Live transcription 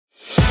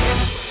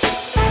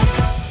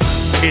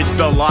It's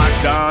the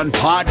Locked On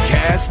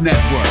Podcast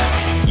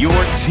Network, your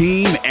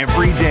team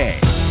every day.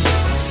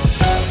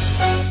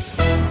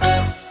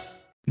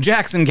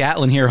 Jackson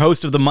Gatlin here,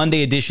 host of the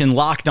Monday edition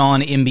Locked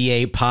On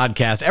NBA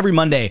podcast. Every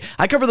Monday,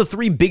 I cover the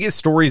three biggest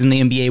stories in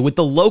the NBA with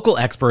the local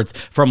experts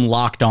from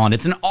Locked On.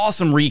 It's an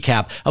awesome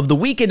recap of the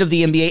weekend of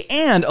the NBA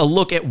and a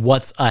look at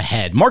what's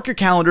ahead. Mark your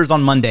calendars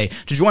on Monday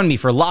to join me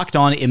for Locked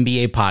On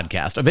NBA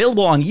podcast,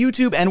 available on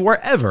YouTube and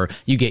wherever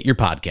you get your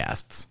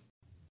podcasts.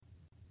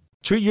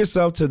 Treat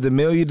yourself to the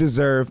meal you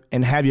deserve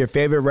and have your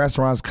favorite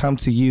restaurants come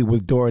to you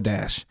with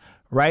DoorDash.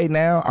 Right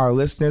now, our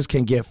listeners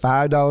can get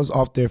 $5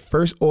 off their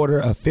first order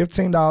of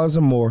 $15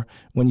 or more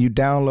when you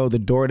download the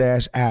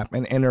DoorDash app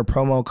and enter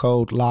promo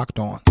code LOCKED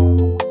ON.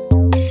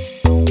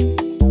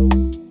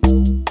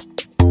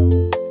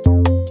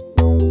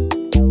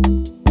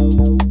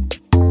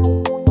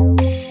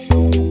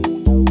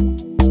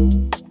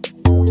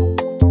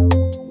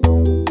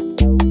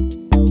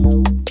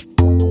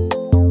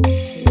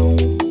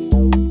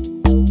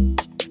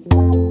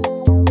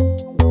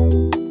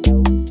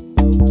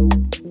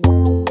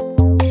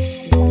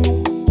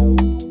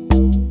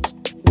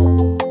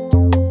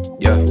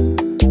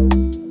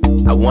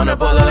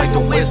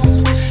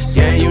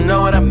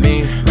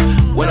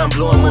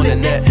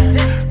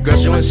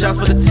 Shots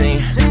for the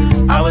team.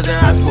 I was in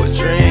high school with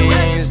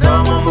dreams.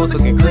 Now I'm almost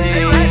looking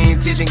clean.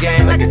 Teaching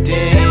game like a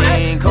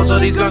dean. Coach all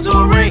these girls to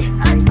a ring.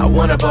 I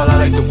wanna ball out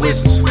like the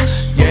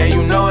Wizards. Yeah,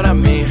 you know what I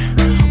mean.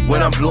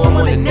 When I'm blue, I'm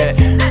on the net.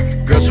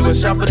 Girl, shooting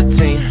shot for the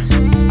team.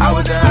 I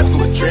was in high school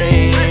with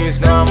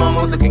dreams. Now I'm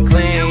almost looking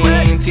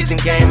clean. Teaching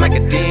game like a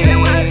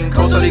dean.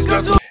 Coach all these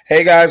girls to.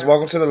 Hey guys,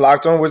 welcome to the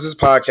Locked On Wizards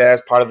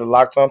podcast, part of the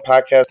Locked On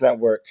Podcast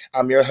Network.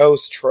 I'm your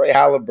host, Troy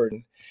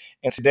Halliburton.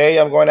 And today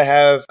I'm going to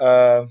have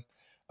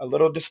a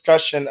little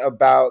discussion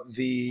about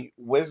the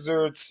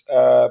Wizards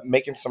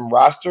making some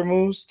roster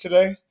moves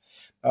today.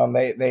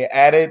 They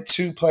added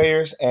 2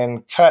 players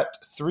and cut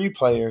 3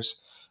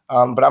 players.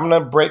 But I'm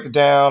going to break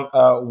down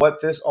what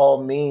this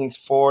all means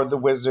for the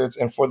Wizards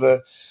and for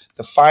the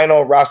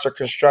final roster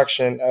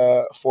construction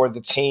for the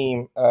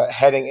team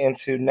heading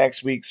into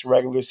next week's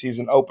regular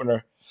season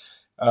opener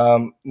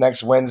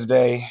next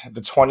Wednesday, the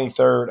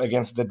 23rd,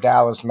 against the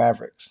Dallas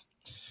Mavericks.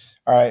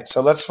 All right,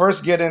 so let's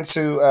first get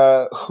into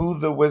who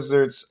the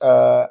Wizards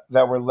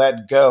that were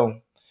let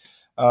go.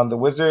 The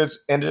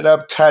Wizards ended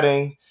up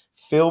cutting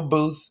Phil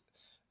Booth,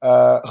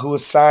 who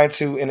was signed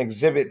to an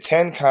Exhibit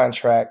 10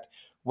 contract,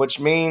 which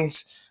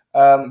means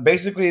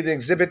basically the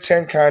Exhibit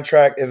 10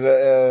 contract is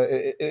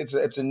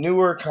it's a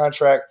newer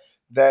contract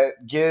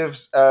that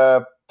gives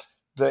the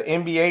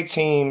NBA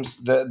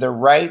teams the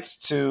rights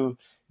to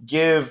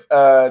give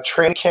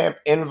training camp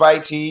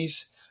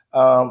invitees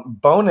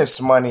bonus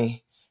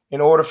money in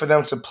order for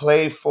them to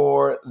play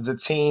for the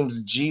team's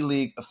G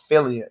League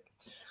affiliate.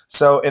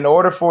 So in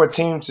order for a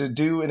team to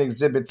do an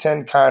Exhibit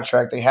 10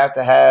 contract, they have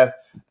to have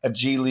a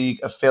G League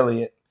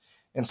affiliate.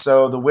 And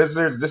so the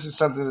Wizards, this is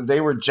something that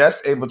they were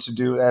just able to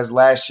do, as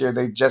last year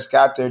they just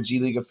got their G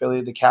League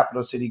affiliate, the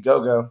Capital City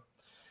Go-Go.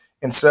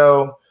 And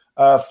so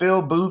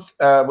Phil Booth,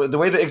 the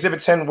way the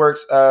Exhibit 10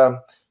 works,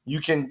 you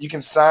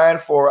can sign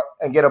for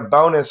and get a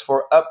bonus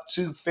for up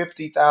to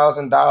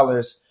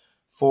 $50,000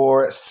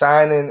 for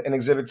signing an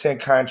Exhibit 10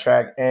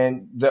 contract.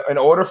 And in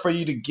order for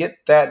you to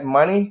get that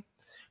money,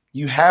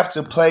 you have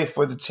to play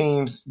for the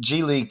team's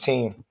G League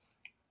team.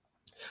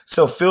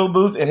 So Phil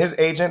Booth and his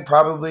agent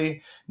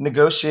probably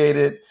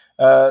negotiated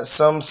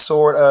some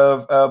sort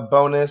of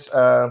bonus.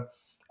 All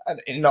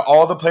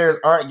the players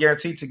aren't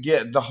guaranteed to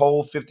get the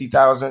whole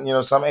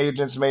 $50,000. Some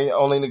agents may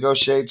only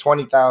negotiate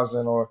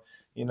 $20,000 or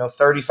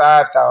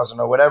 $35,000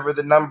 or whatever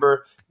the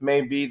number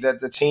may be that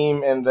the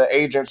team and the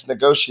agents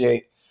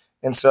negotiate.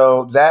 And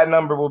so that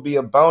number will be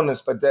a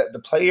bonus, but that the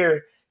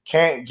player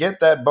can't get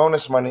that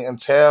bonus money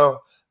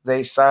until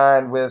they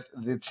sign with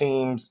the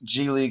team's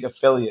G League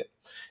affiliate.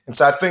 And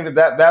so I think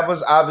that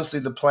was obviously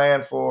the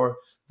plan for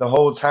the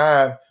whole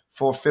time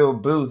for Phil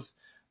Booth.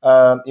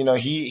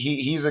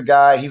 He's a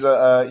guy, he's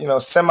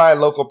a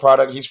semi-local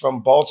product. He's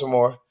from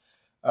Baltimore.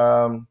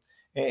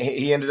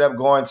 He ended up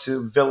going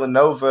to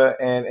Villanova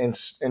and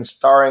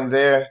starring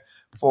there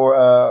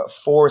for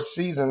 4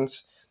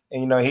 seasons.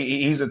 And,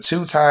 he's a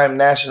 2-time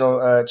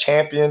national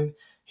champion.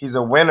 He's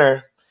a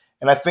winner.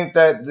 And I think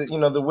that,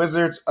 the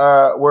Wizards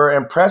were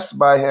impressed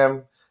by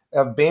him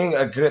of being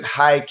a good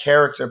high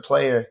character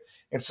player.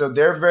 And so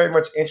they're very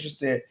much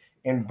interested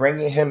in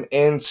bringing him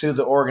into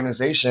the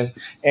organization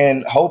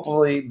and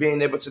hopefully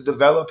being able to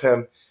develop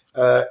him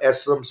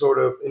as some sort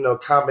of,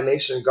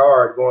 combination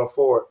guard going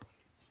forward.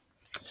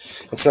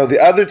 And so the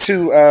other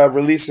 2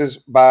 releases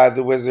by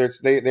the Wizards,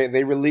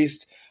 they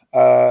released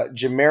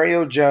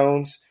Jamario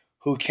Jones,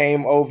 who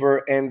came over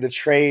in the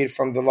trade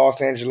from the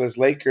Los Angeles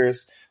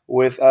Lakers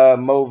with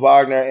Mo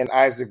Wagner and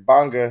Isaac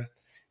Bonga.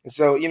 And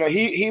so,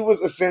 he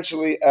was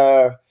essentially,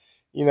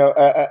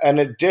 an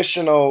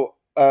additional,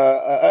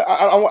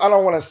 I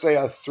don't want to say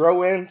a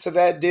throw-in to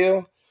that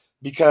deal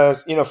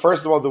because,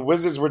 first of all, the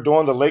Wizards were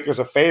doing the Lakers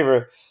a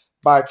favor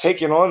by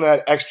taking on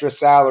that extra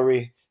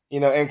salary,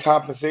 in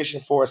compensation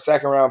for a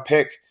second-round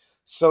pick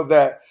so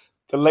that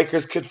the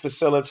Lakers could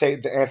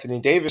facilitate the Anthony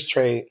Davis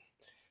trade.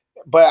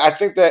 But I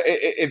think that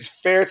it's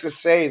fair to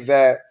say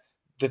that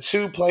the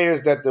two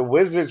players that the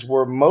Wizards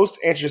were most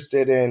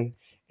interested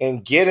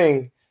in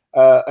getting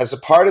as a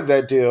part of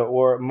that deal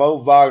were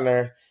Mo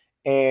Wagner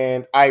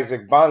and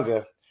Isaac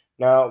Bonga.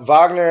 Now,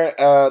 Wagner,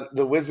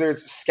 the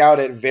Wizards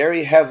scouted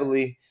very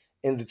heavily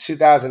in the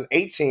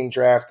 2018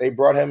 draft. They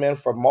brought him in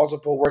for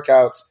multiple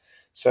workouts.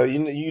 So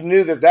you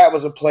knew that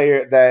was a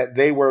player that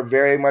they were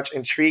very much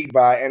intrigued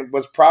by, and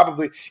was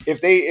probably,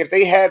 if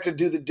they had to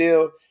do the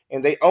deal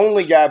and they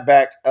only got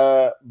back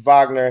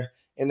Wagner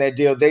in that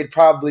deal, they'd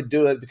probably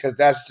do it because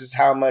that's just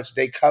how much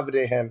they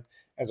coveted him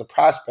as a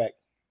prospect.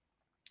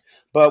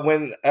 But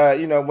when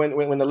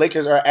the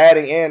Lakers are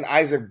adding in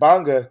Isaac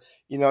Bonga,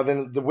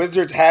 then the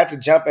Wizards had to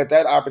jump at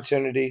that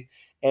opportunity.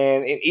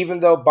 And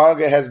even though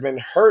Bonga has been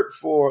hurt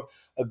for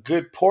a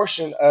good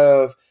portion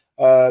of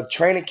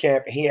training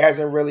camp, he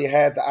hasn't really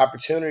had the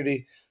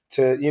opportunity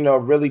to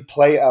really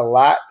play a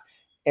lot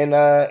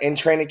in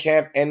training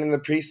camp and in the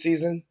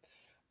preseason.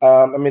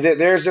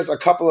 There's just a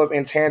couple of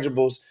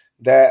intangibles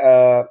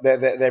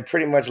that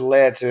pretty much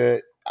led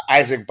to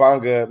Isaac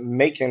Bonga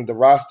making the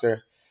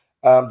roster.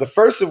 The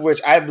first of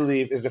which I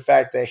believe is the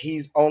fact that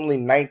he's only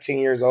 19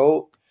 years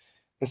old.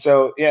 And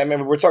so,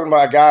 we're talking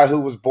about a guy who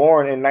was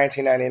born in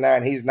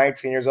 1999. He's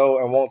 19 years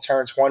old and won't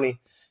turn 20,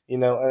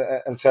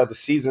 until the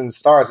season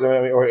starts,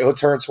 or he'll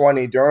turn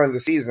 20 during the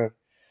season.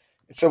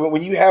 So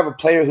when you have a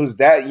player who's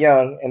that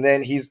young, and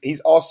then he's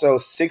also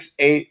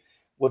 6'8"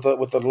 with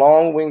a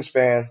long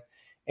wingspan,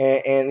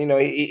 and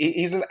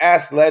he's an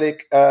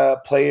athletic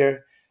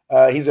player.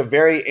 He's a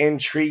very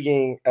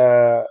intriguing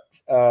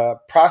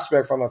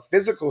prospect from a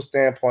physical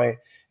standpoint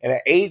and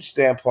an age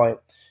standpoint.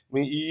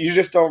 You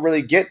just don't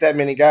really get that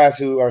many guys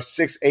who are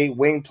 6'8"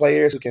 wing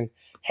players who can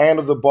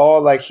handle the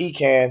ball like he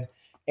can,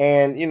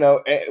 and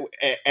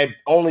at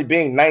only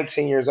being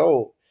 19 years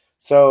old.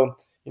 So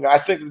I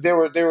think there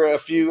were a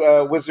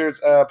few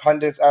Wizards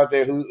pundits out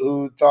there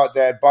who thought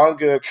that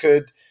Bonga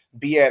could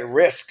be at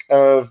risk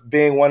of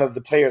being one of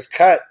the players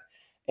cut,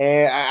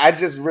 and I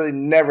just really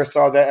never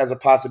saw that as a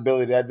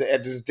possibility.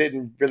 It just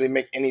didn't really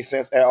make any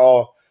sense at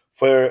all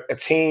for a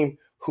team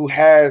who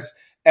has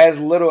as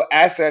little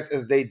assets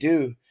as they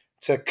do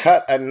to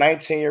cut a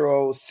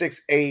 19-year-old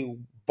 6'8"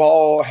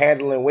 ball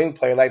handling wing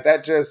player. Like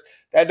that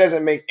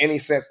doesn't make any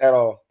sense at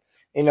all.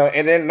 And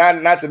then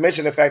not to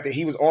mention the fact that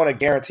he was on a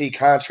guaranteed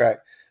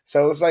contract.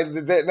 So it's like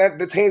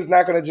the team's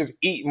not going to just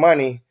eat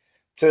money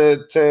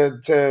to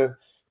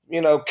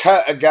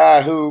cut a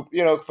guy who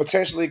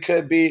potentially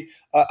could be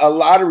a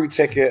lottery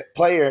ticket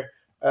player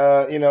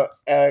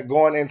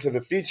going into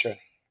the future.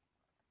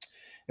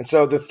 And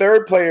so the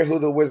third player who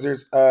the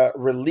Wizards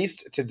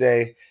released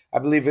today, I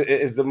believe,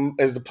 is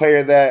the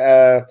player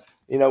that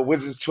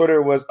Wizards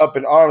Twitter was up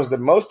in arms the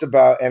most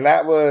about, and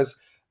that was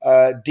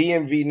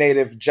DMV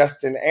native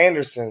Justin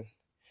Anderson.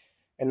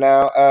 And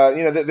now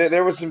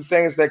there were some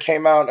things that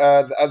came out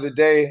the other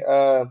day.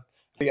 I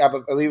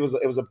believe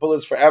it was a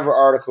Bullets Forever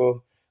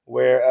article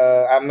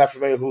where I'm not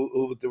familiar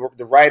who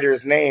the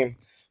writer's name,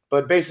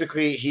 but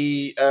basically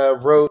he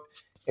wrote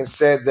and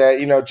said that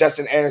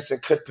Justin Anderson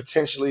could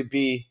potentially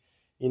be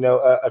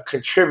a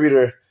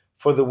contributor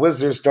for the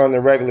Wizards during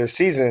the regular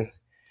season.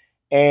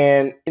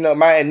 And,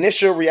 my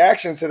initial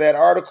reaction to that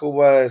article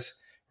was,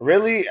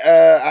 really,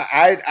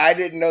 I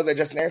didn't know that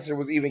Justin Anderson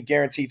was even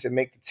guaranteed to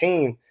make the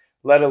team,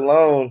 let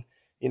alone,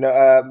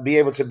 be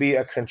able to be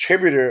a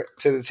contributor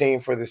to the team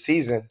for the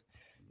season.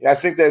 I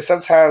think that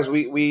sometimes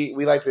we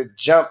like to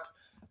jump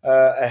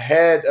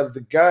ahead of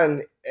the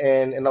gun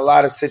in a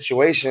lot of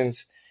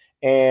situations.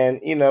 And,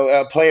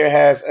 a player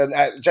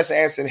Justin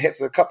Anderson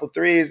hits a couple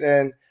threes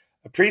in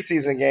a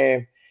preseason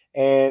game,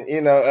 and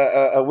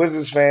a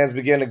Wizards fans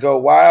begin to go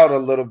wild a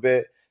little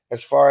bit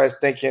as far as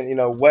thinking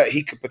what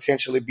he could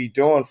potentially be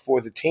doing for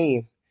the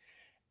team.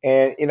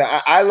 And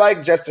I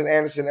like Justin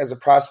Anderson as a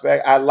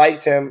prospect. I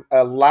liked him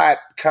a lot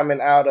coming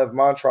out of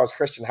Montrose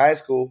Christian High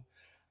School.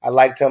 I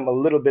liked him a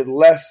little bit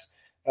less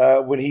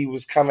when he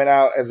was coming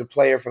out as a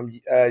player from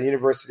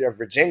University of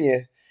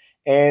Virginia.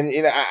 And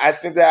I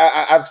think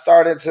that I've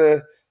started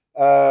to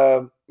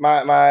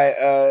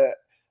my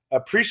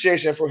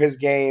appreciation for his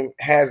game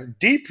has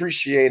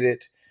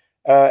depreciated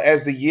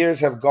as the years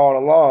have gone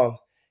along.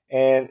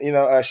 And,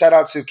 shout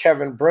out to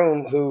Kevin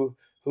Broom, who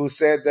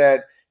said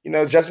that,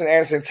 Justin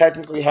Anderson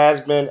technically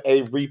has been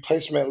a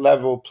replacement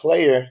level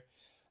player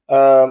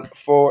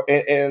for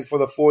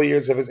the 4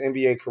 years of his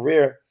NBA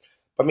career.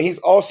 I mean, he's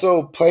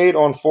also played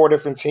on 4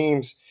 different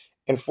teams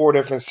in 4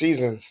 different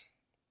seasons.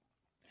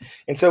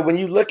 And so when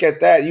you look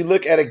at that, you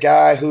look at a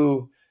guy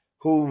who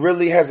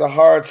really has a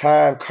hard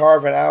time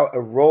carving out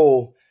a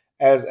role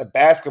as a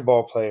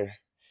basketball player.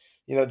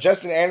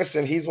 Justin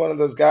Anderson, he's one of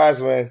those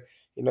guys when,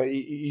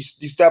 you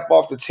step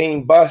off the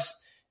team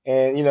bus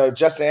and,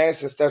 Justin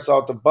Anderson steps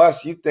off the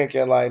bus, you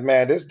thinking like,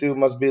 man, this dude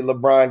must be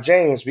LeBron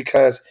James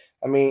because,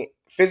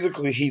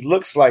 physically he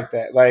looks like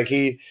that. Like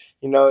he's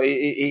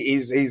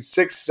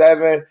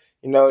 6'7",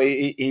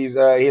 he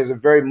has a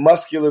very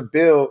muscular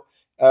build.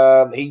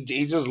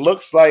 He just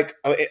looks like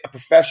a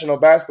professional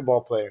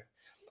basketball player.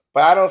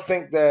 But I don't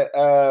think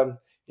that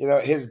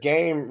his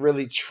game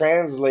really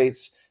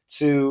translates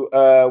to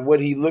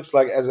what he looks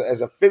like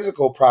as a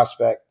physical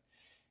prospect.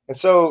 And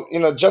so,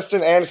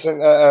 Justin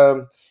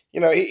Anderson,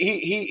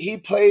 he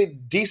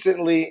played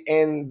decently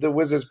in the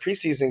Wizards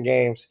preseason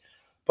games,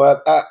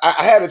 but I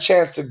had a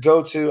chance to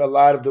go to a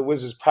lot of the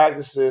Wizards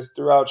practices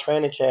throughout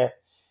training camp,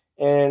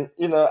 and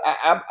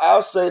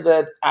I'll say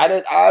that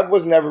I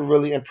was never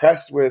really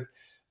impressed with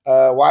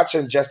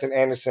watching Justin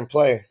Anderson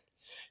play.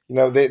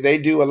 They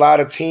do a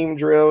lot of team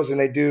drills and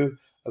they do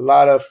a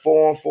lot of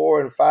 4-on-4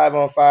 and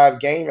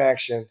 5-on-5 game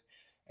action.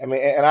 I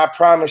mean, and I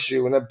promise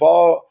you, when the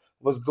ball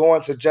was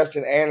going to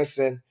Justin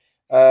Anderson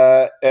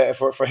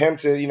for him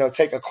to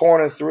take a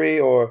corner three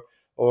or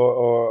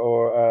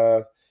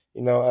a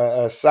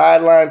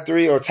sideline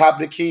three or top of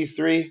the key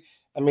three,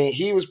 I mean,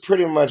 he was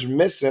pretty much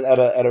missing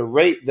at a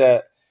rate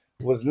that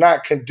was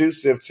not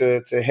conducive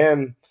to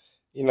him,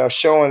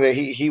 showing that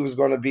he was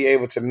going to be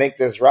able to make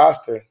this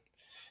roster.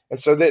 And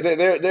so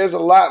there's a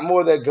lot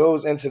more that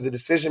goes into the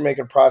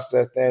decision-making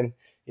process than,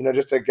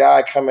 just a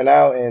guy coming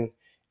out and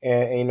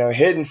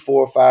hitting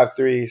 4 or 5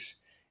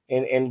 threes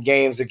in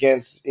games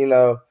against,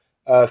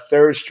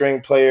 third-string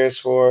players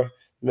for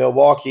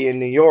Milwaukee and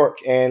New York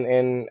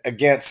and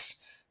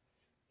against,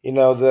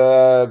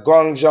 the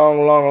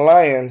Guangzhou Long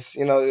Lions.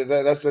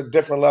 That's a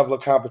different level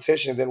of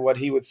competition than what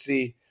he would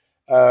see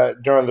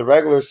during the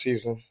regular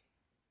season.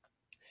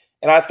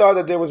 And I thought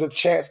that there was a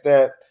chance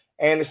that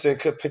Anderson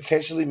could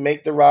potentially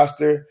make the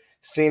roster,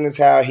 seeing as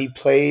how he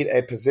played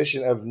a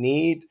position of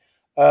need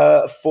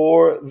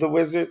for the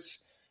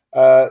Wizards.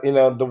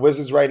 The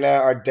Wizards right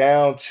now are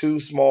down 2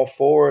 small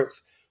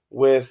forwards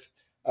with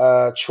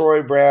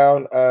Troy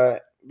Brown,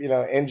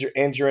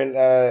 injuring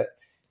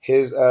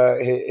his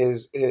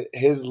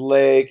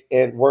leg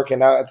and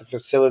working out at the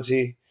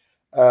facility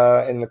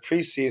in the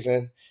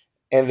preseason.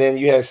 And then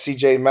you had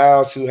C.J.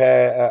 Miles, who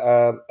had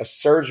a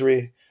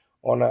surgery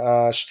on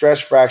a stress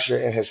fracture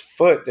in his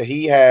foot that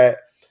he had.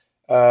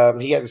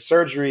 He had the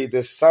surgery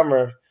this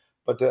summer,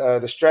 but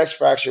the stress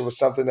fracture was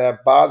something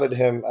that bothered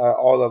him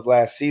all of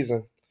last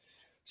season.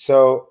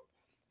 So,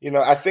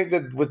 I think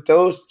that with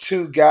those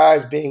 2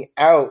 guys being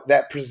out,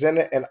 that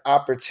presented an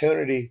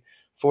opportunity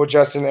for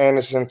Justin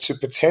Anderson to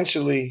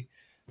potentially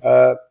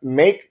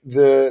make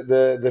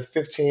the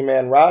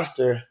 15-man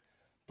roster.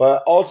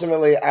 But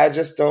ultimately, I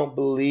just don't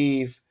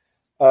believe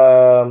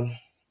that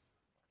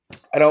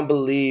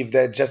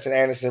Justin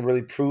Anderson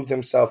really proved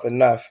himself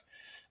enough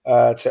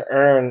to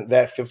earn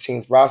that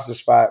 15th roster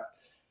spot.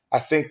 I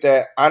think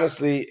that,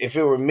 honestly, if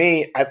it were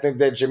me, I think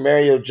that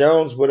Jamario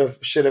Jones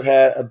should have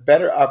had a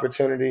better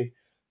opportunity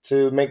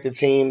to make the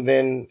team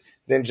than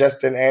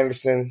Justin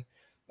Anderson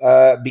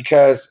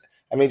because,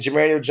 I mean,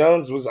 Jamario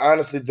Jones was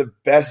honestly the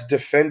best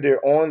defender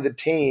on the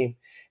team,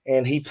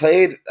 and he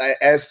played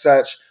as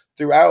such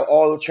throughout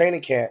all of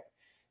training camp.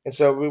 And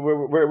so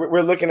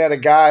we're looking at a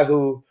guy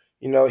who,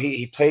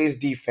 he plays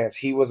defense.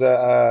 He was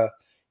an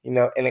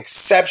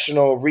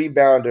exceptional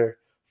rebounder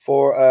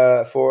for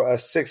a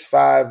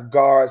 6'5"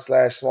 guard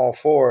 / small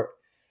forward.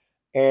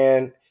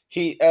 And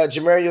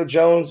Jamario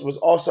Jones was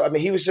also, I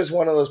mean, he was just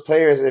one of those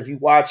players that if you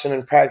watch him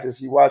in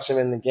practice, you watch him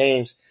in the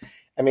games,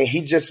 I mean,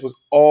 he just was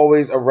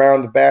always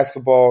around the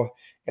basketball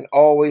and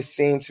always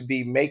seemed to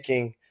be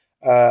making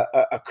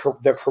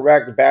the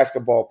correct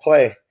basketball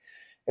play.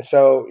 And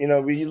so,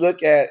 when you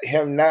look at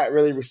him not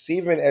really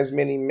receiving as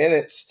many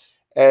minutes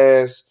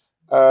as,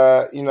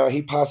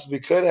 he possibly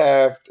could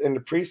have in the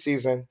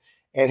preseason,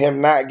 and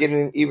him not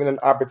getting even an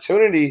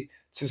opportunity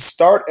to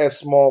start as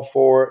small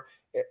forward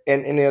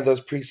in any of those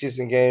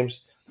preseason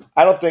games,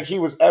 I don't think he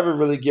was ever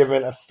really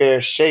given a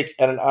fair shake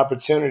at an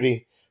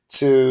opportunity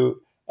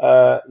to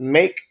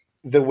make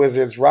the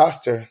Wizards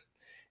roster.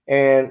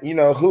 And,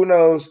 who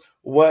knows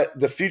what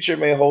the future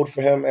may hold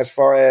for him as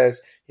far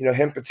as,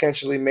 him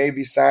potentially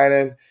maybe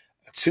signing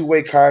a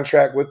 2-way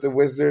contract with the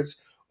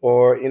Wizards,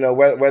 or,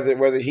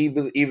 whether he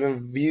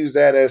even views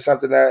that as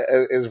something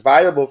that is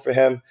viable for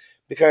him,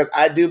 because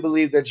I do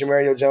believe that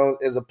Jamario Jones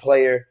is a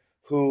player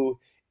who,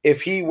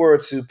 if he were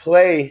to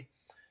play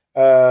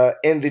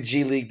in the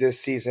G League this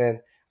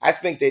season, I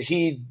think that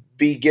he'd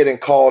be getting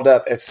called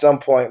up at some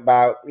point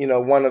by,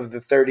 one of the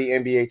 30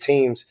 NBA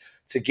teams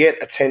to get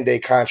a 10-day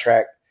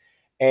contract.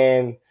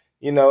 And,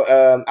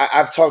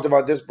 I've talked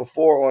about this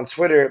before on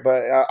Twitter,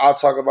 but I'll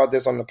talk about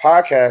this on the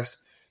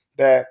podcast,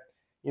 that,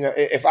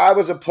 if I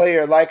was a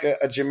player like a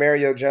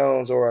Jamario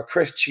Jones or a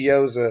Chris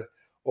Chiozza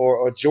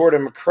or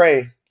Jordan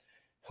McRae,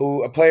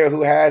 a player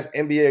who has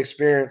NBA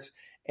experience,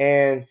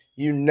 and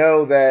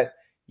that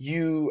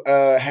you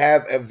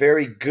have a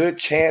very good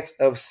chance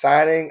of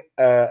signing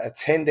a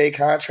 10-day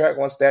contract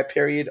once that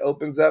period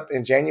opens up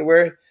in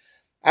January,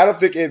 I don't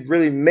think it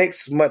really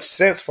makes much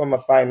sense from a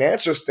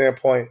financial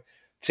standpoint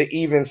to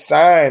even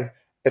sign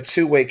a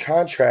 2-way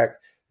contract,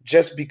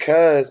 just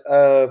because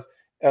of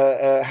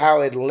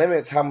how it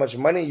limits how much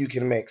money you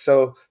can make.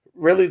 So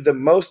really the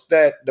most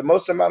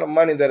amount of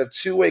money that a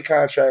 2-way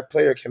contract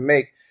player can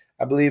make,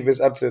 I believe, is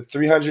up to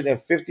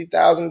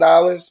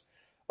 $350,000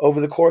 over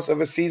the course of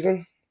a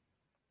season.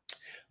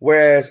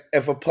 Whereas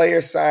if a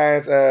player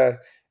signs an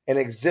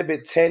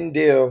Exhibit 10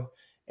 deal,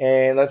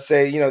 and let's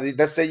say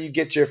you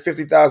get your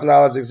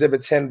 $50,000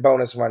 Exhibit 10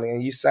 bonus money,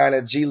 and you sign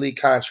a G League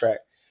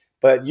contract,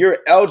 but you're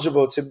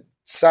eligible to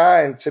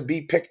sign to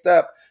be picked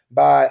up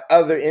by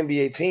other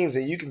NBA teams,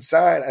 and you can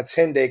sign a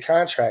 10-day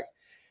contract.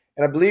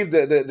 And I believe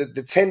the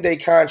 10-day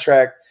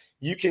contract,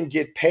 you can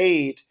get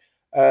paid,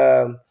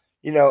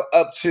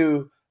 up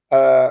to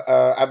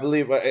I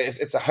believe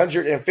it's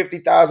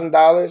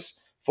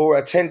 $150,000 for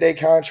a 10-day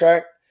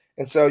contract.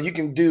 And so you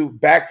can do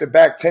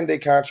back-to-back 10-day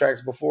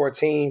contracts before a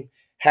team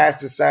has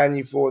to sign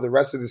you for the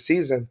rest of the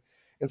season.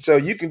 And so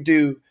you can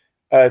do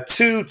 2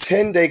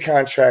 10-day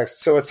contracts.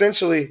 So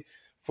essentially,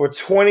 for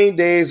 20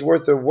 days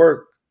worth of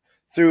work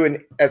through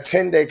a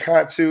 10-day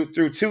through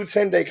 2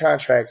 10-day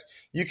contracts,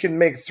 you can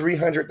make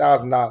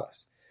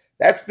 $300,000.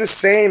 That's the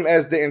same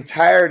as the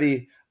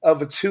entirety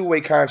of a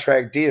 2-way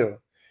contract deal.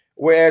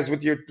 Whereas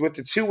with the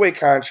 2-way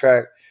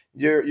contract,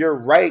 your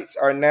rights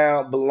are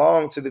now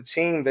belong to the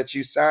team that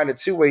you signed a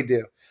 2-way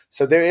deal.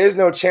 So there is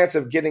no chance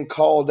of getting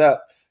called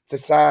up to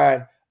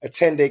sign a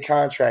 10-day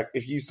contract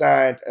if you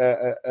signed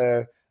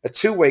a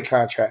 2-way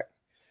contract.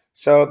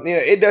 So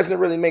it doesn't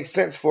really make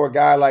sense for a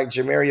guy like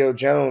Jemerrio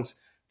Jones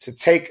to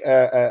take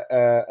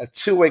a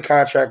 2-way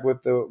contract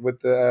with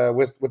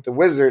the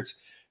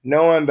Wizards,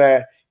 knowing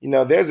that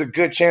there's a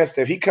good chance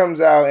that if he comes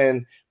out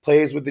and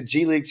plays with the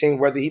G League team,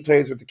 whether he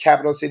plays with the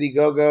Capital City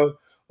Go-Go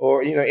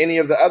or any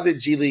of the other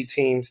G League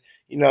teams,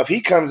 if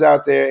he comes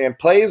out there and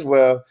plays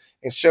well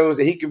and shows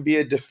that he can be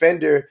a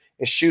defender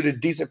and shoot a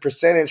decent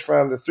percentage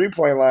from the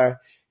 3-point line,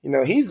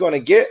 he's going to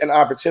get an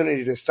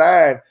opportunity to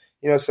sign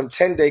some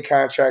 10-day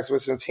contracts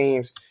with some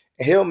teams,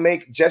 and he'll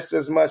make just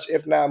as much,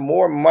 if not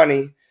more,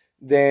 money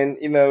than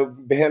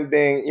him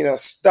being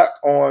stuck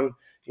on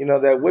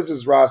that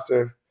Wizards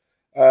roster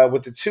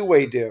with the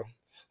 2-way deal.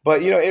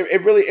 But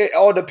it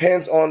all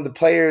depends on the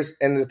players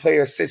and the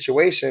player's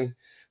situation.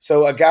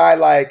 So a guy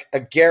like a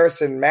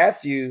Garrison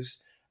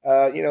Matthews,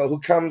 who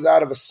comes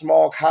out of a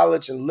small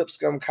college in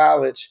Lipscomb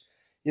College,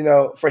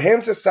 for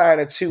him to sign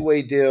a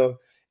 2-way deal,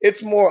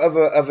 it's more of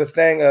a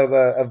thing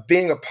of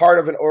being a part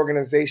of an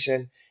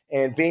organization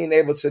and being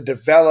able to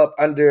develop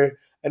under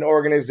an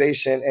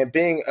organization and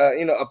being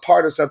a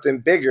part of something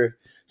bigger.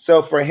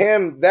 So for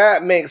him,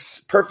 that makes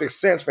perfect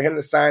sense for him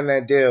to sign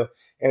that deal,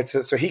 and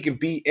so he can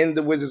be in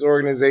the Wizards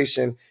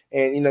organization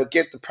and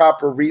get the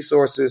proper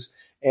resources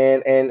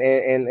and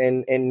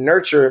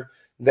nurture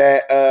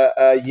that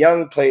a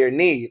young player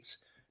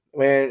needs.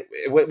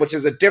 Which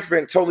is a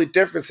totally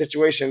different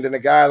situation than a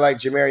guy like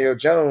Jemerrio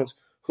Jones,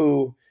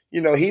 who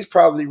he's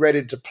probably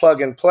ready to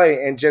plug and play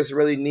and just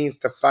really needs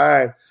to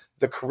find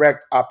the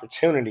correct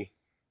opportunity.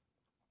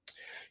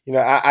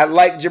 I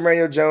like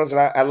Jemerrio Jones,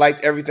 and I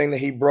liked everything that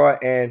he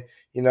brought. And,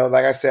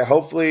 like I said,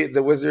 hopefully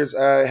the Wizards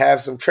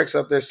have some tricks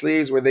up their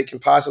sleeves where they can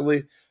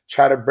possibly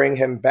try to bring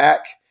him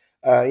back.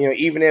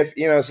 Even if,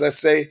 so let's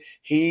say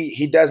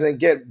he doesn't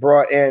get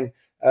brought in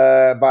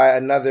by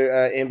another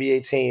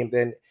NBA team,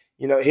 then,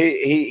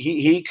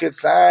 he could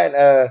sign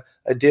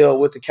a deal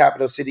with the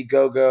Capital City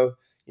Go-Go,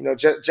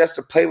 just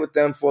to play with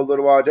them for a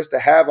little while, just to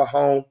have a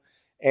home.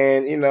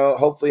 And,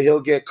 hopefully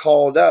he'll get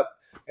called up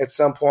at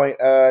some point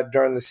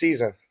during the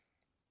season.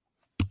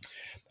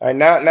 All right,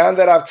 now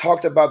that I've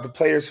talked about the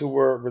players who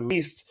were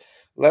released,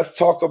 let's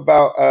talk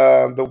about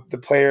the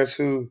players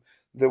who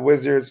the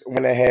Wizards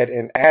went ahead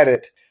and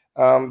added.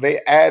 They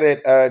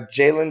added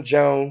Jalen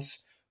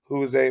Jones,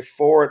 who is a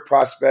forward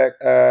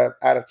prospect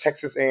out of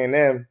Texas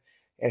A&M,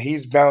 and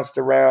he's bounced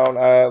around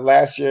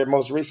last year.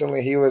 Most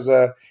recently,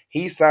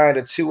 he signed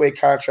a 2-way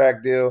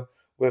contract deal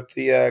with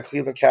the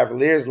Cleveland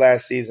Cavaliers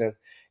last season,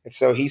 and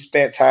so he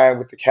spent time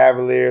with the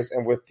Cavaliers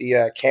and with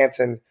the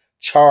Canton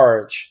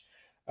Charge.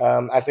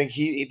 I think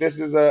this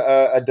is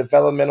a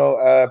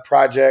developmental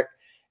project,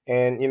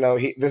 and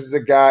this is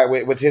a guy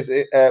with his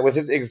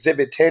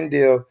Exhibit 10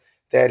 deal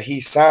that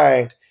he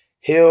signed.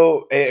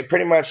 He'll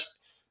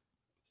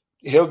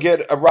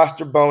get a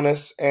roster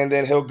bonus, and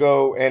then he'll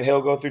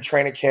go through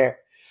training camp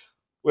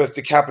with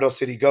the Capital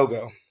City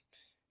Go-Go.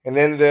 And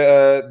then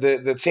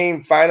the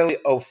team finally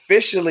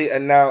officially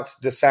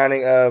announced the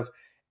signing of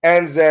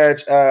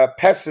Anzej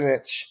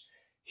Pećinić.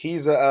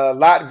 He's a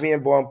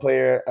Latvian-born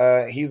player.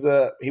 He was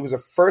a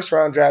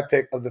first-round draft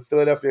pick of the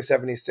Philadelphia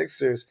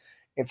 76ers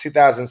in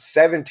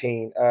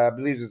 2017. I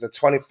believe he was the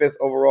 25th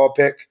overall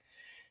pick.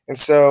 And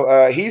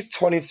so he's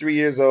 23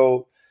 years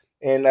old.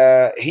 And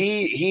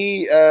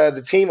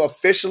the team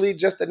officially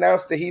just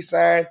announced that he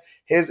signed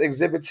his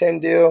Exhibit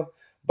 10 deal.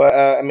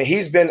 But,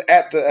 he's been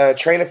at the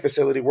training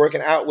facility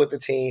working out with the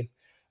team.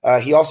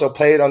 He also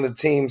played on the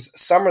team's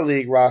summer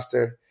league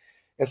roster.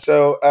 And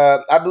so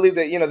I believe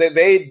that,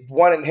 they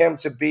wanted him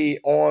to be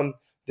on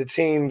the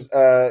team's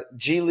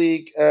G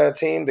League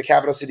team, the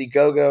Capital City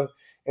Go-Go.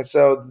 And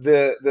so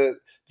the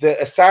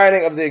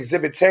assigning of the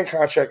Exhibit 10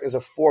 contract is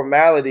a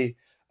formality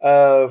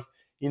of,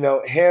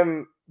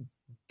 him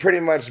pretty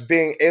much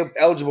being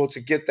eligible to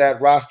get that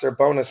roster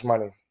bonus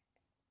money.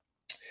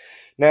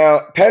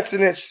 Now,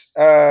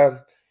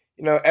 Pećinić,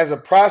 as a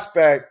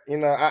prospect,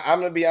 I'm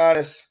gonna be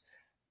honest.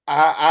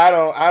 I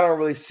don't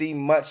really see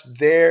much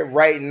there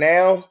right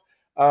now.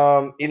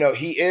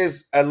 He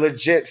is a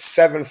legit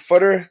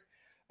 7-footer.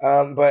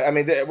 But I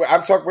mean,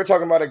 we're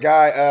talking about a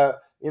guy.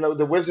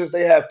 The Wizards,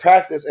 they have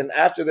practice, and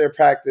after their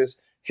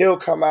practice, he'll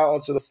come out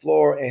onto the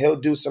floor and he'll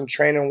do some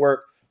training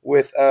work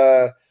with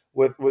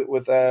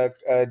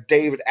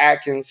David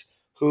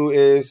Atkins, who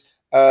is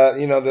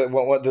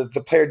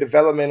the player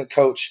development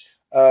coach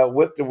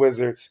with the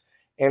Wizards.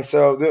 And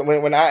so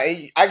when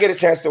I get a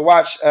chance to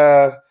watch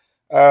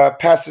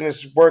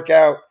Pasternik's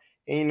workout,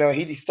 and,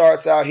 he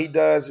starts out, he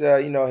does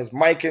his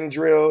Mikan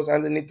drills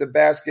underneath the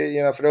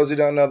basket. For those who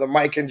don't know, the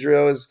Mikan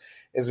drill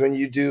is when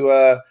you do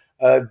a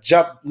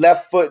jump,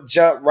 left foot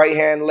jump, right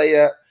hand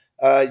layup.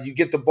 You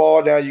get the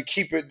ball down, you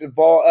keep the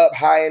ball up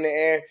high in the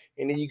air,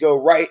 and then you go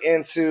right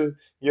into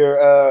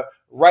your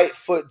right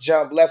foot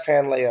jump, left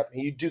hand layup.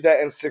 And you do that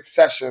in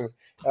succession.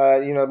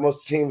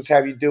 Most teams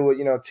have you do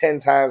it, 10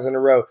 times in a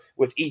row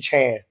with each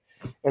hand.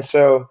 And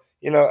so,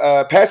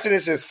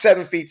 Pasternik is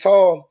 7 feet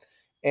tall,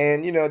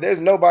 and, there's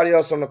nobody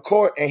else on the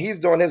court, and he's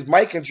doing his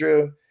Mikan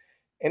drill.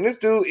 And this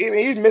dude,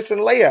 he's missing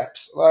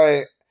layups.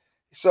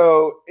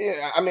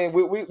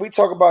 We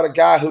talk about a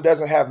guy who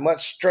doesn't have much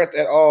strength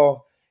at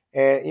all.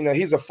 And,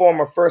 he's a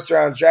former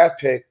first-round draft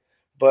pick,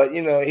 but,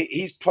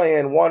 he's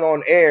playing one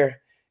on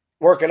air,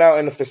 working out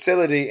in the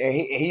facility, and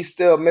he's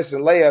still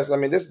missing layups. I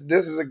mean, this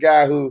is a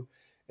guy who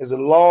is a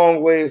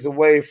long ways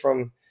away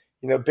from,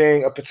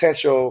 being a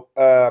potential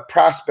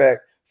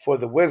prospect for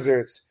the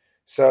Wizards.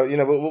 So,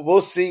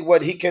 we'll see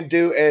what he can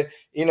do. And,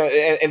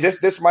 and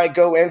this might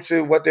go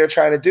into what they're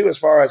trying to do as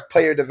far as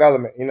player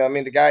development.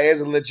 The guy is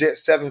a legit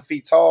 7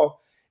 feet tall.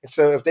 And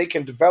so if they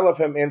can develop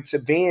him into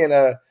being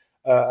a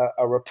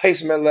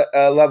replacement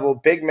level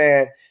big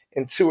man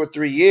in 2 or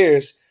 3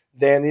 years,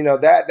 then,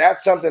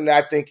 that's something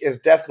that I think is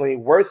definitely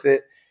worth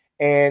it.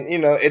 And,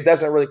 it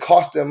doesn't really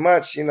cost them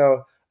much,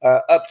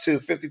 up to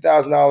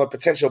 $50,000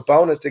 potential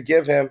bonus to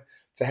give him,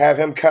 to have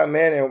him come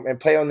in and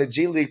play on the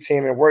G League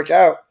team and work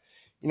out.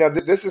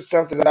 This is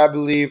something that I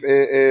believe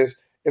is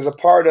a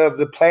part of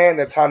the plan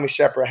that Tommy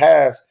Sheppard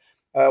has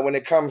when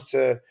it comes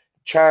to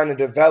trying to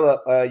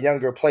develop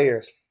younger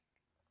players.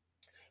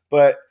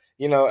 But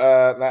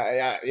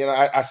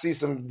I see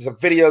some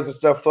videos and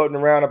stuff floating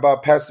around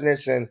about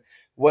Pasternik and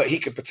what he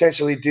could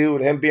potentially do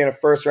with him being a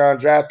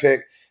first-round draft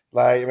pick.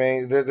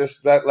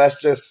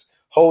 Let's just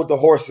hold the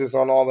horses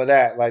on all of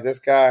that. This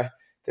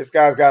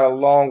guy's got a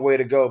long way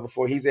to go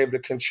before he's able to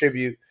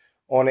contribute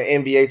on an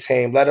NBA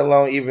team, let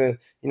alone even,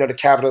 the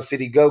Capital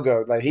City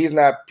Go-Go. He's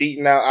not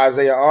beating out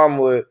Isaiah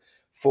Armwood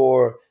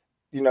for,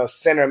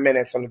 center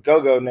minutes on the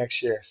Go-Go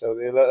next year. So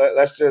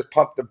let's just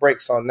pump the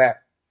brakes on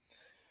that.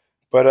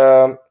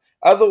 But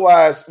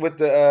otherwise, with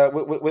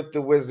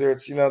the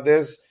Wizards,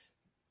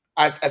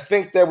 I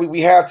think that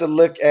we have to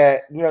look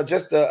at,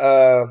 just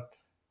a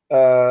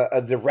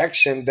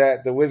direction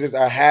that the Wizards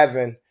are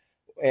having,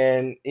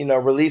 and,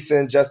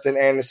 releasing Justin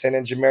Anderson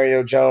and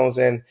Jamario Jones.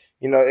 And,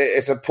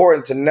 it's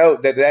important to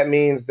note that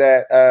means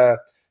that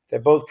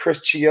that both Chris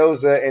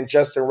Chiozza and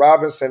Justin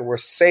Robinson were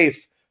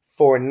safe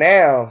for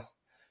now,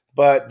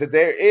 but that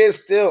there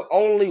is still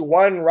only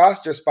one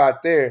roster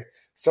spot there.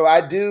 So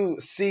I do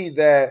see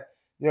that,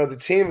 the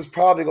team is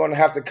probably going to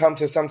have to come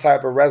to some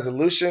type of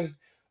resolution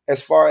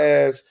as far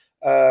as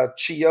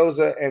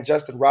Chiozza and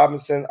Justin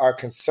Robinson are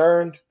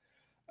concerned.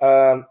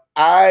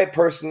 I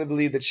personally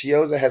believe that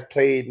Chiozza has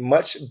played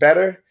much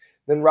better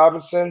than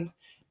Robinson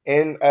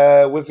in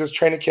Wizards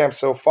training camp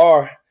so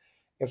far.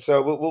 And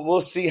so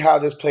we'll see how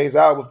this plays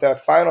out with that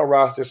final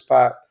roster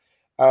spot.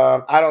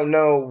 I don't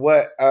know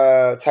what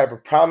type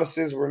of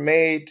promises were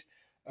made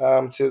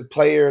to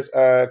players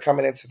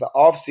coming into the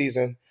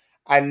offseason.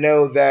 I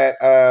know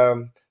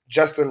that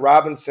Justin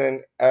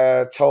Robinson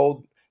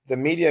told the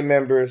media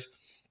members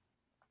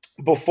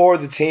before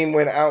the team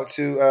went out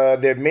to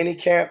their mini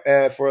camp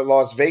for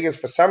Las Vegas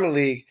for Summer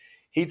League,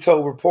 he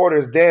told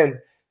reporters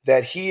then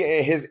that he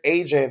and his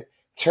agent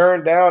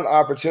turned down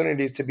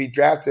opportunities to be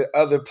drafted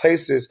other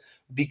places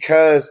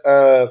because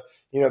of,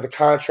 the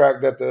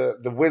contract that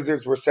the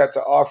Wizards were set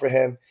to offer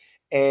him,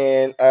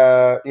 and,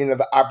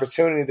 the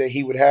opportunity that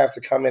he would have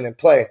to come in and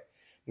play.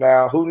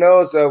 Now, who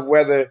knows of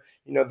whether,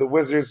 the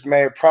Wizards may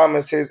have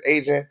promised his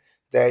agent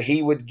that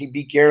he would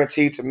be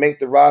guaranteed to make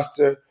the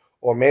roster,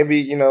 or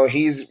maybe,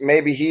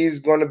 he's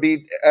going to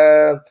be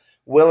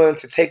willing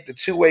to take the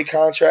two-way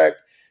contract,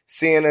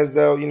 seeing as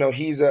though,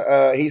 he's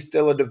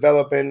still a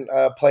developing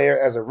player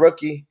as a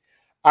rookie.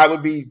 I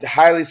would be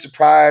highly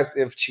surprised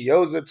if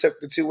Chiozza took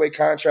the two-way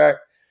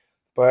contract.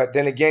 But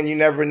then again, you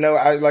never know.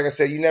 Like I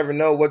said, you never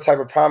know what type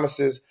of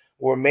promises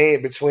were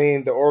made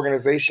between the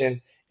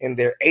organization and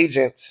their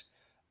agents.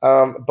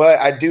 But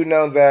I do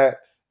know that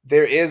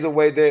there is a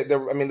way that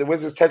the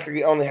Wizards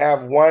technically only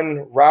have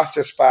one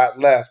roster spot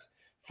left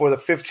for the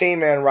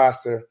 15-man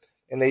roster,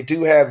 and they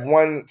do have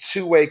one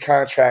two-way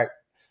contract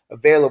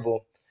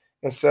available.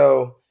 And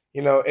so,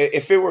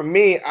 if it were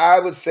me, I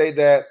would say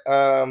that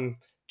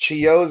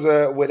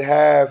Chiozza would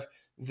have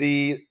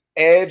the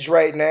edge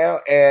right now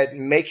at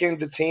making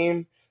the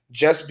team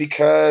just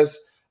because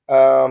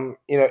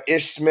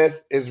Ish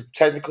Smith is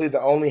technically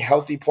the only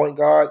healthy point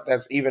guard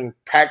that's even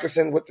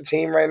practicing with the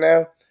team right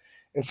now.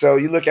 And so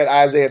you look at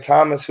Isaiah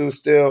Thomas, who's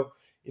still,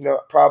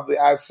 probably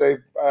I'd say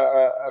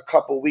a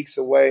couple weeks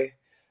away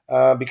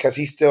because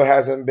he still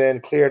hasn't been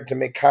cleared to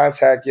make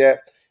contact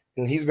yet.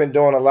 And he's been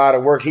doing a lot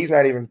of work. He's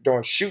not even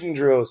doing shooting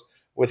drills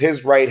with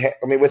his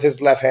with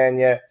his left hand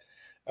yet,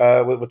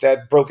 with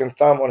that broken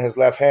thumb on his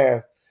left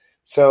hand.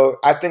 So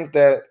I think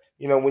that,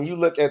 when you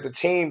look at the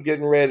team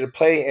getting ready to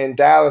play in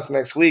Dallas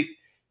next week,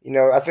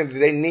 I think that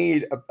they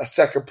need a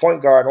second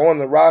point guard on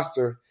the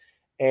roster.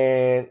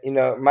 And,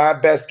 my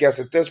best guess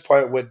at this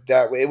point it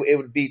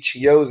would be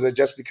Chiozza,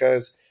 just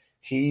because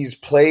he's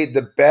played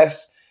the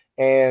best,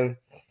 and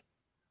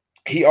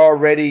he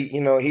already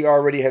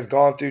has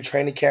gone through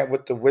training camp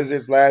with the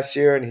Wizards last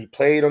year, and he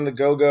played on the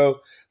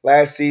go-go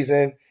last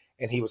season,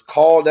 and he was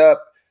called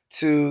up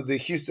to the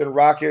Houston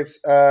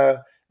Rockets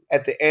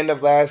at the end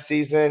of last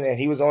season, and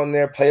he was on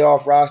their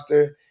playoff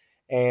roster.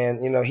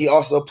 And, he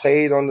also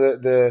played on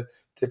the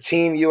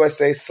Team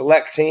USA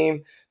select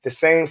team, the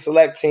same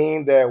select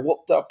team that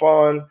whooped up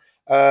on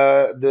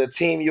the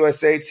Team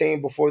USA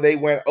team before they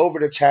went over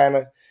to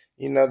China.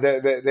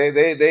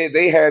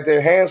 They had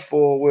their hands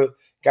full with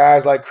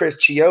guys like Chris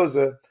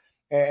Chiozza.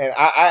 And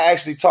I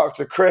actually talked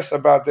to Chris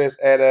about this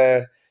at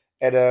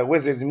a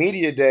Wizards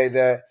Media Day,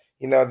 that,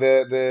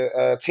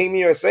 the Team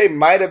USA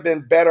might have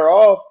been better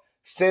off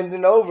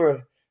sending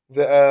over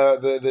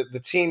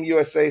the Team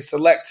USA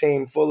select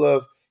team full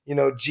of,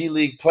 G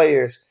League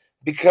players,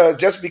 because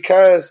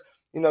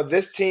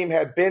this team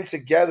had been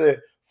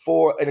together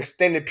for an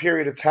extended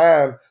period of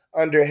time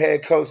under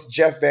head coach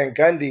Jeff Van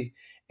Gundy.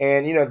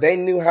 And, they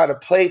knew how to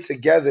play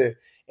together.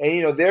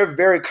 And, they're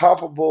very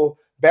comparable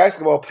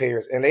basketball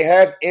players, and they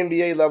have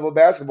NBA level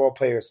basketball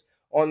players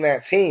on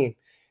that team.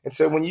 And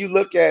so when you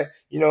look at,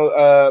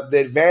 the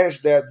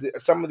advantage that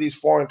some of these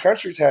foreign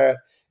countries have,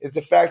 is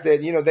the fact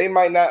that, they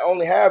might not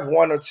only have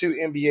one or two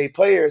NBA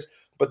players,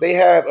 but they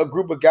have a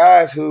group of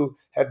guys who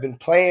have been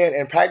playing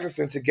and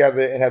practicing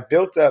together and have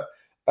built up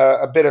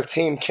a bit of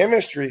team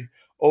chemistry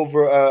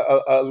over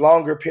a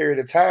longer period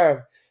of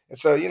time. And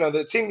so,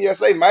 the Team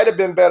USA might have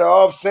been better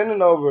off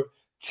sending over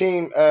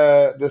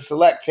the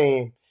select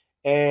team.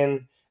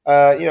 And,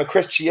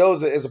 Chris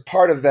Chiozza is a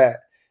part of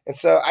that. And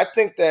so I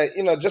think that,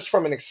 just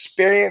from an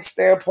experience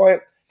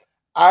standpoint,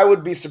 I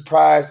would be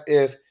surprised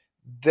if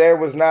there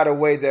was not a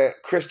way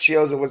that Chris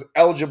Chiozza was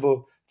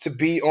eligible to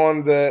be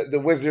on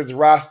the Wizards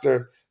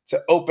roster to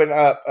open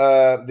up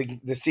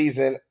the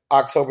season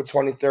October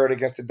 23rd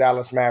against the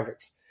Dallas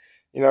Mavericks.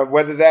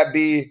 Whether that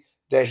be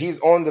that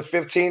he's on the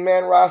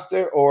 15-man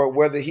roster, or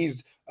whether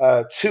he's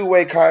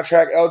two-way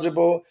contract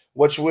eligible,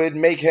 which would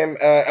make him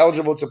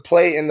eligible to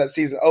play in the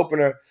season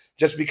opener,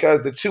 just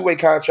because the two-way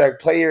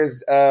contract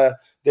players,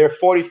 their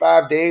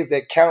 45 days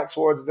that count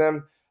towards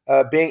them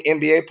being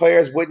NBA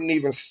players wouldn't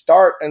even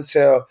start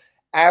until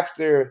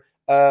after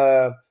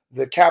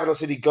the Capital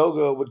City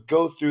Go-Go would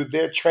go through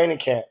their training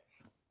camp.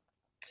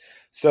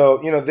 So,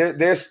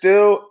 there's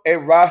still a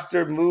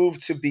roster move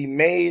to be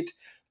made,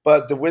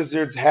 but the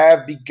Wizards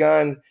have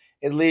begun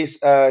at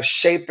least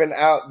shaping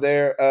out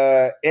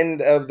their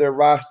end of their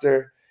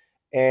roster,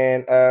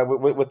 and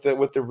with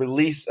the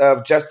release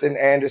of Justin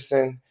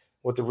Anderson,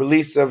 with the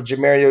release of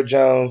Jamario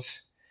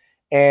Jones,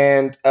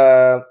 and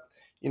with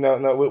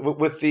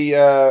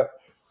the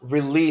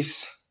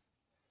release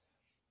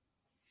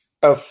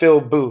of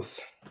Phil Booth.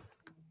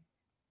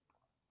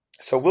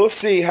 So we'll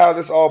see how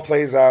this all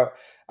plays out.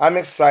 I'm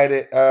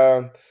excited.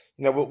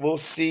 We'll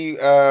see.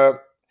 The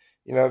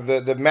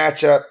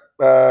matchup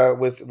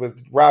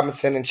with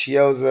Robinson and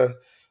Chiozza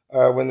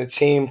when the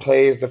team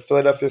plays the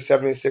Philadelphia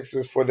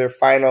 76ers for their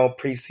final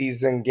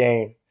preseason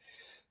game.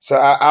 So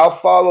I'll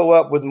follow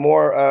up with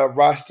more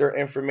roster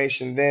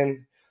information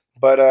then.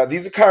 But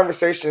these are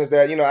conversations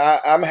that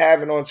I'm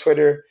having on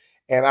Twitter,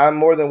 and I'm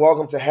more than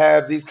welcome to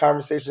have these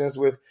conversations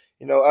with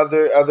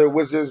other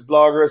Wizards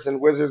bloggers and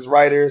Wizards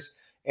writers,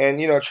 and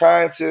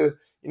trying to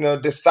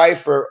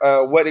decipher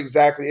what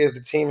exactly is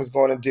the team is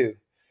going to do.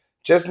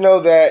 Just know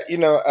that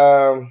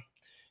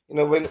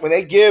when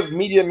they give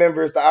media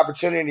members the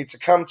opportunity to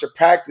come to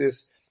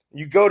practice,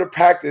 you go to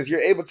practice, you're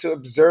able to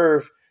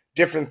observe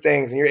different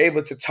things, and you're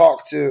able to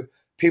talk to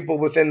people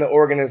within the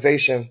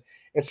organization.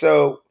 And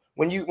so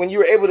when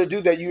you're able to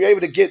do that, you're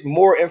able to get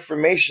more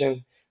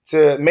information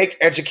to make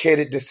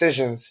educated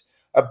decisions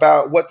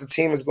about what the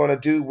team is going to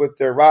do with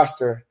their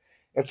roster.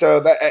 And so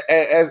that,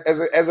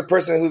 as a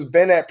person who's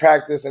been at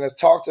practice and has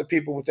talked to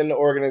people within the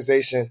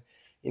organization,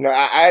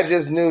 I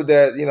just knew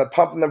that,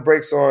 pumping the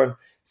brakes on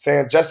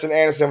saying Justin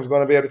Anderson was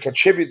going to be able to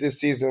contribute this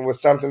season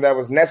was something that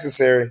was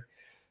necessary,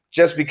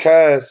 just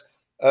because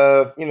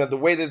of, the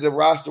way that the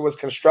roster was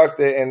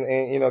constructed,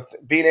 and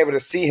being able to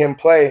see him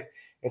play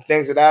and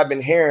things that I've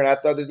been hearing. I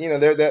thought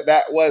that,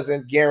 that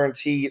wasn't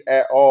guaranteed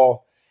at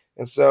all.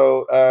 And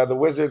so the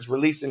Wizards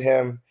releasing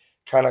him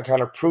kind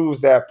of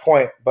proves that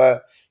point.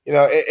 But,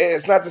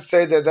 it's not to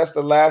say that that's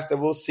the last that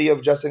we'll see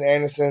of Justin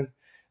Anderson.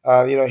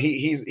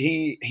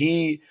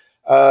 He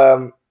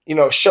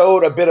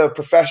showed a bit of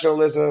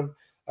professionalism,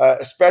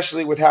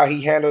 especially with how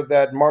he handled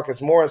that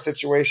Marcus Morris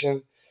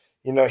situation.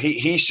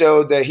 He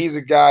showed that he's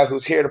a guy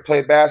who's here to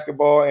play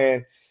basketball,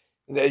 and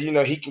that,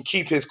 he can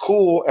keep his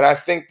cool. And I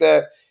think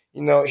that,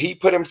 he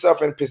put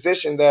himself in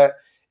position that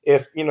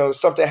if,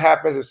 something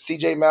happens, if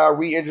CJ Mao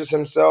re-injures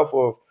himself,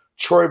 or if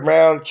Troy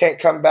Brown can't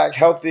come back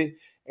healthy,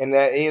 and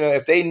that,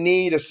 if they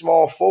need a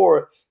small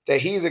forward,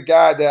 that he's a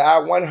guy that I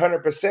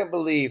 100%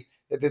 believe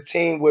that the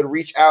team would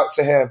reach out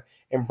to him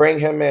and bring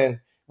him in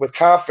with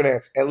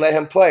confidence and let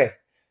him play,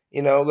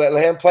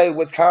 let him play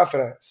with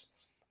confidence.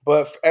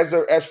 But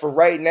as for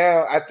right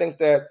now, I think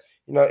that,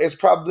 it's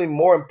probably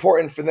more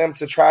important for them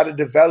to try to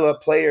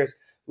develop players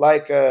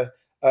like a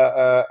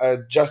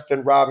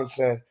Justin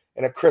Robinson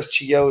and a Chris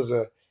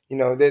Chiozza.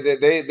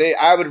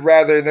 I would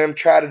rather them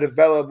try to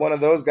develop one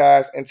of those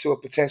guys into a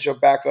potential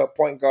backup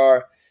point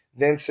guard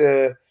than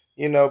to,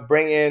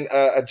 bring in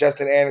a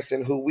Justin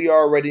Anderson, who we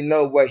already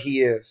know what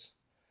he is.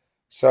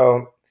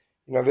 So,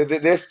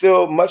 there's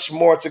still much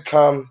more to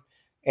come,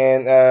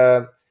 and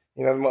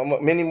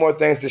many more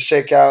things to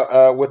shake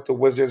out with the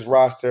Wizards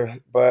roster.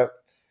 But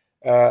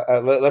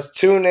let's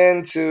tune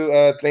in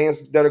to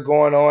things that are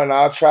going on.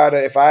 I'll try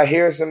to, if I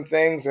hear some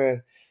things,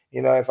 and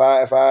if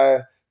I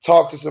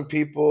talk to some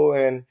people,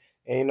 and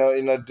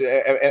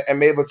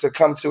am able to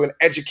come to an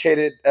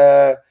educated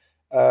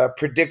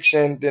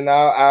prediction, then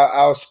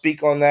I'll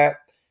speak on that.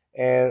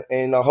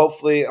 And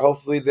hopefully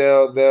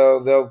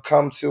they'll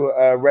come to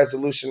a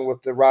resolution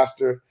with the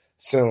roster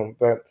soon.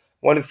 But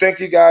I want to thank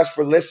you guys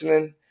for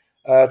listening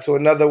to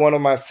another one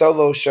of my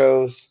solo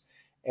shows,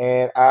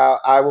 and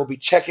I will be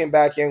checking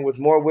back in with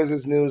more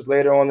Wizards news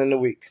later on in the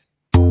week.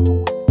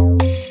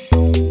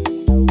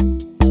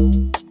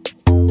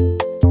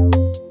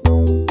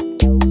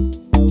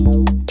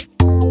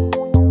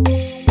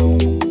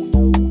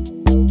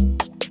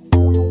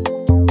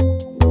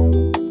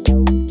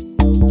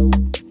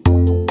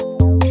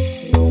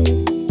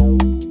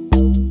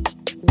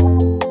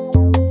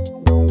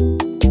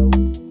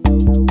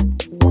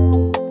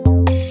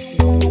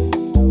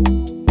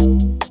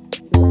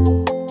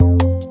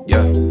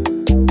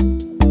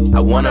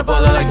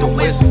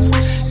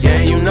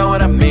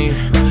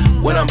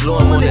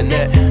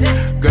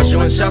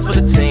 Shots for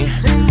the team.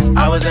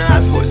 I was in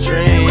high school with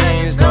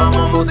dreams. Now I'm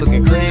on moves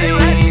looking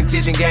clean.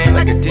 Teaching game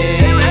like a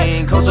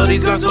dean. Coach all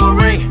these girls to a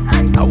ring.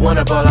 I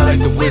wanna ball out like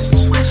the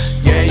Wizards.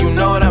 Yeah, you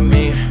know what I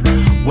mean.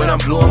 When I'm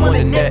blue, I'm on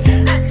the net.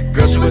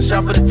 Girl, shoot a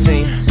shot for the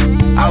team.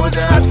 I was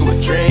in high school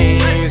with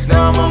dreams.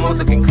 Now I'm on moves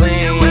looking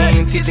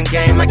clean. Teaching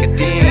game like a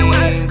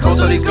dean. Coach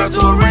all these girls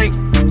to a ring.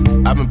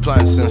 I've been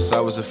playing since I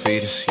was a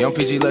fetus. Young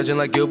PG legend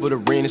like Gilbert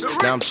Arenas.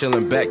 Now I'm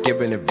chilling back,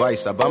 giving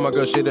advice. I buy my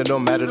girl shit, it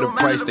don't matter the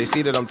price. They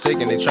see that I'm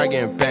taking, they try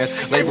getting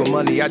pants. Label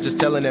money, I just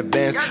tell in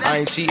advance. I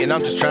ain't cheating, I'm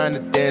just trying to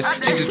dance.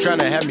 She just trying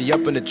to have me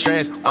up in the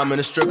trance. I'm in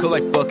a strip club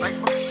like fuck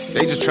it.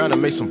 They just trying to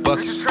make some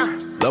buckets.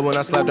 Love when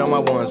I slap down my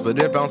ones, but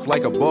it bounced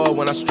like a ball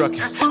when I struck it.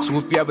 So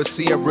if you ever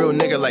see a real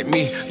nigga like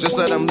me, just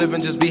let him live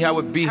and just be how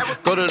it be.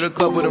 Go to the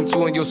club with them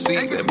two and you'll see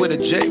that with a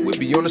J, we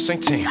be on the same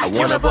team. I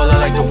wanna ball out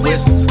like the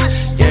Wizards.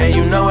 Yeah,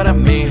 you know what I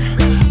mean.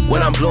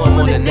 When I'm blue, I'm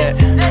on the net.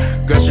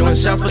 Girl, shooting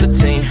shots for the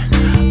team.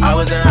 I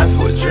was in high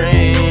school with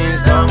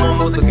dreams. Now I'm on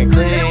moves looking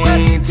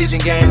clean.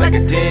 Teaching game like a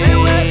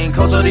dean.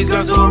 Coach all these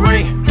girls to a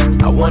ring.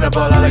 I wanna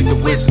ball out like the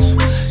Wizards.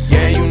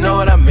 Yeah, you know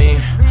what I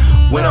mean.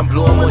 When I'm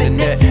blue, I'm on the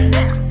net.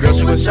 Girl,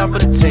 shoot a shot for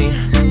the team.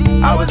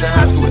 I was in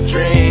high school with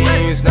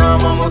dreams. Now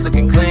I'm almost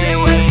looking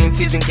clean.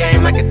 Teaching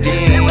game like a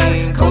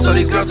dean. Coach all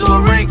these girls to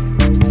a ring.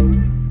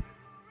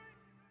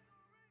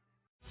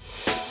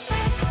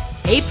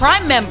 Hey,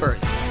 Prime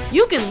members,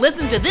 you can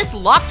listen to this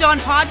Locked On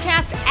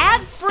podcast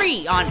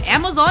ad-free on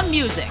Amazon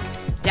Music.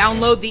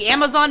 Download the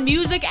Amazon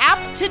Music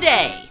app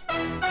today.